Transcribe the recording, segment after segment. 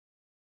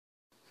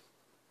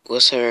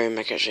What's up,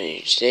 my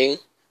country? Today,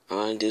 I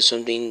want to do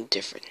something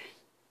different.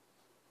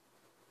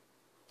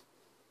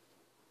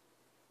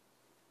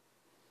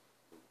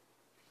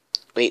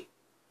 Wait,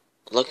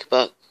 Lucky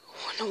Block?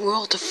 What in the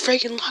world? The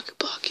friggin' Lucky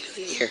Block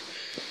in here?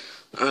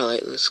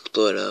 Alright, let's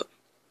blow it up.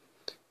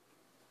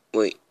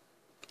 Wait,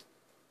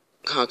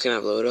 how can I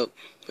blow it up?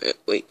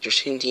 Wait, there's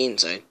TNT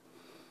inside.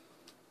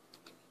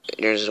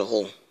 There's a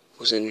hole.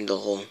 What's in the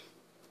hole?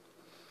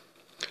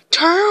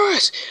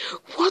 Terrorists!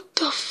 What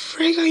the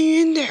frig are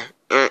you in there?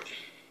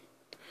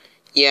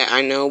 Yeah,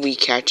 I know we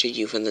captured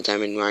you from the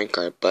diamond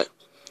minecart, but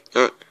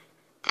I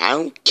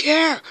don't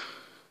care.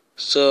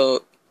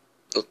 So,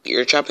 look,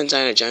 you're trapped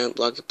inside a giant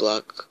blocky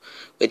block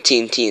with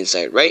TNT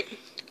inside, right?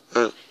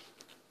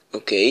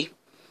 Okay.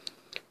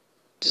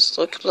 This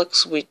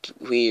looks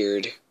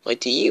weird.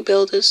 Like, did you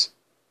build this?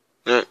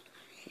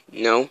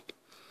 No.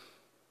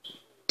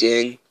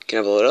 Then, can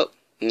I blow it up?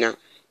 No.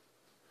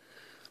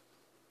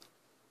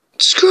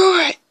 Screw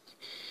it!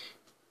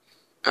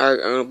 Alright,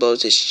 I'm gonna blow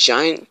this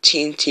giant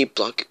TNT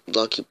blocky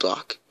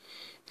block.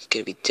 It's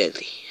gonna be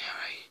deadly.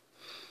 Alright.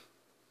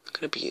 It's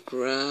gonna be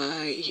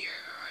right here.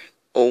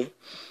 Alright. Oh.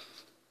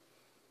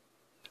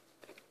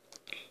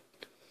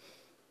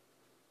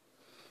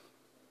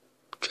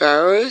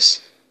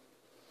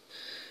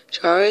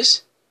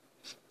 Charles?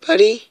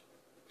 Buddy?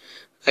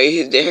 Are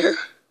you there?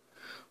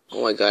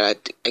 Oh my god,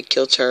 I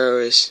killed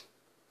terrorists.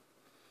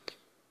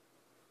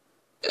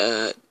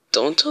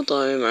 Don't tell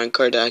them in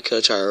Minecraft that I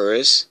killed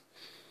terrorists.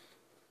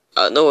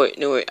 No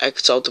wait, I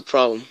could solve the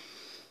problem.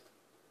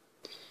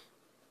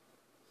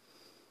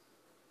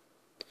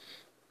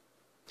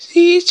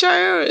 See,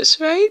 terrorists,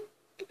 right?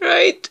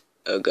 Right?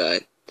 Oh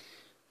god.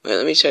 Wait,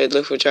 let me try to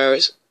look for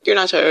terrorists. You're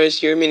not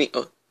terrorists, you're a mini.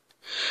 Oh.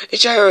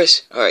 It's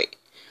terrorists! Alright.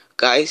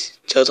 Guys,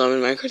 tell them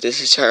in Minecraft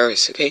this is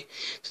terrorists, okay?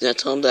 Do not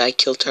tell them that I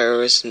killed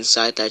terrorists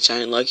inside that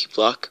giant lucky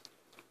block.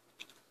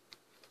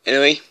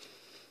 Anyway.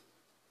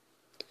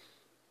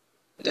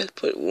 Let's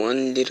put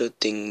one little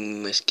thing we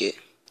must get.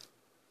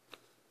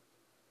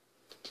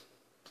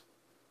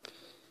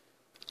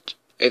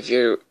 If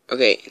you're...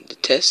 Okay, the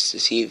test to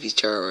see if he's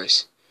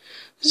terrorist.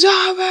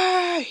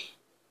 Zombie!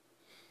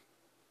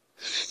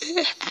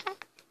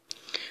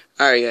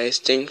 Alright guys,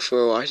 thanks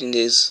for watching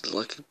this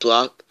lucky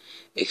block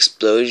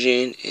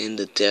explosion and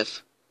the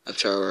death of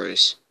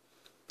terrorists.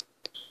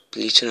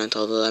 Please do not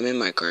tell them I'm in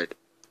my card,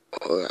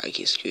 or I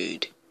get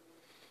screwed.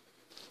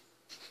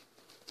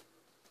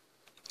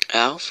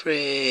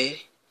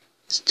 Alfred,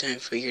 it's time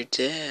for your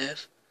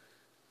death.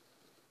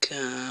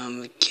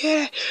 Come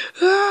get it.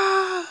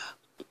 Ah!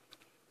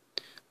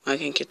 I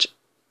can't catch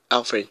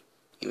Alfred.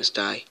 You must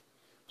die.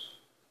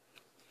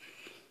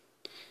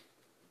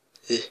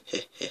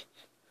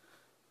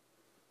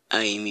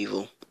 I am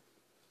evil.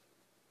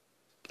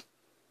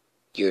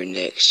 You're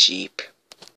next, sheep.